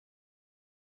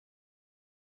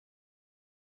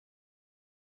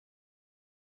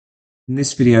In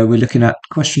this video, we're looking at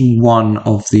question 1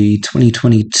 of the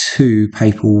 2022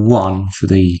 paper 1 for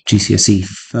the GCSE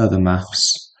further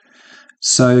maths.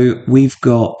 So we've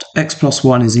got x plus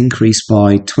 1 is increased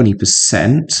by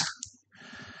 20%.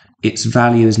 Its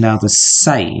value is now the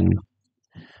same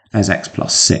as x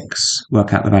plus 6.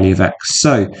 Work out the value of x.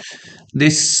 So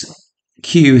this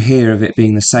Q here of it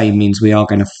being the same means we are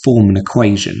going to form an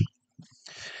equation.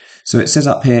 So it says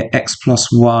up here, x plus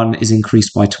 1 is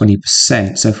increased by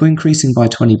 20%. So if we're increasing by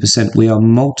 20%, we are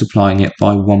multiplying it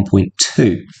by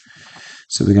 1.2.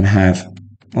 So we're going to have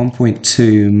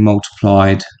 1.2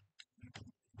 multiplied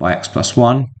by x plus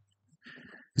 1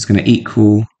 is going to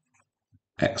equal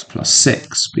x plus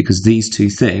 6, because these two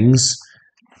things,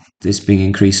 this being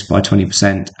increased by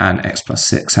 20% and x plus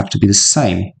 6, have to be the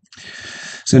same.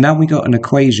 So now we got an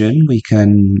equation, we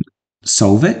can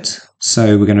solve it.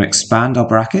 So we're going to expand our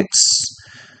brackets.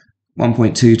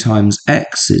 1.2 times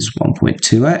x is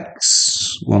 1.2x.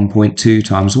 1.2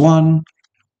 times 1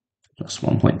 plus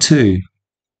 1.2.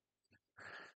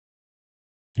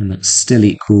 And that still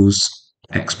equals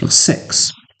x plus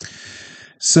 6.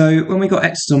 So when we got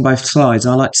x's on both sides,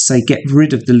 I like to say get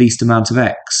rid of the least amount of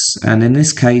x. And in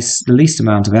this case, the least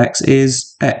amount of x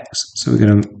is x. So we're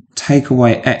going to take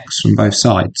away x from both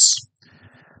sides.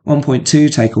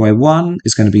 1.2 take away 1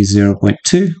 is going to be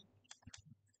 0.2.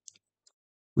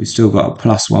 We've still got a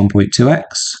plus 1.2x.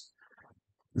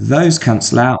 Those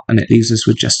cancel out and it leaves us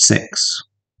with just 6.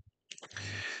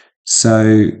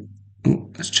 So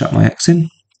let's chuck my x in.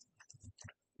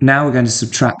 Now we're going to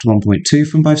subtract 1.2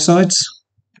 from both sides.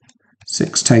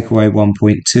 6 take away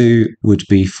 1.2 would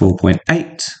be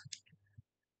 4.8.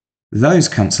 Those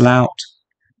cancel out.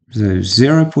 So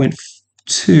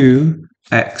 0.2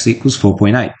 x equals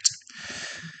 4.8.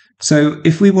 So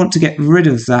if we want to get rid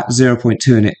of that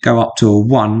 0.2 and it go up to a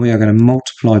 1, we are going to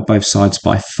multiply both sides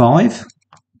by 5.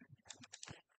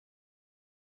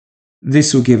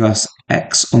 This will give us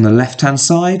x on the left-hand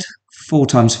side. 4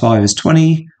 times 5 is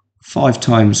 20. 5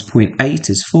 times 0.8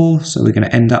 is 4. So we're going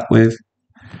to end up with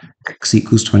x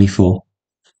equals 24.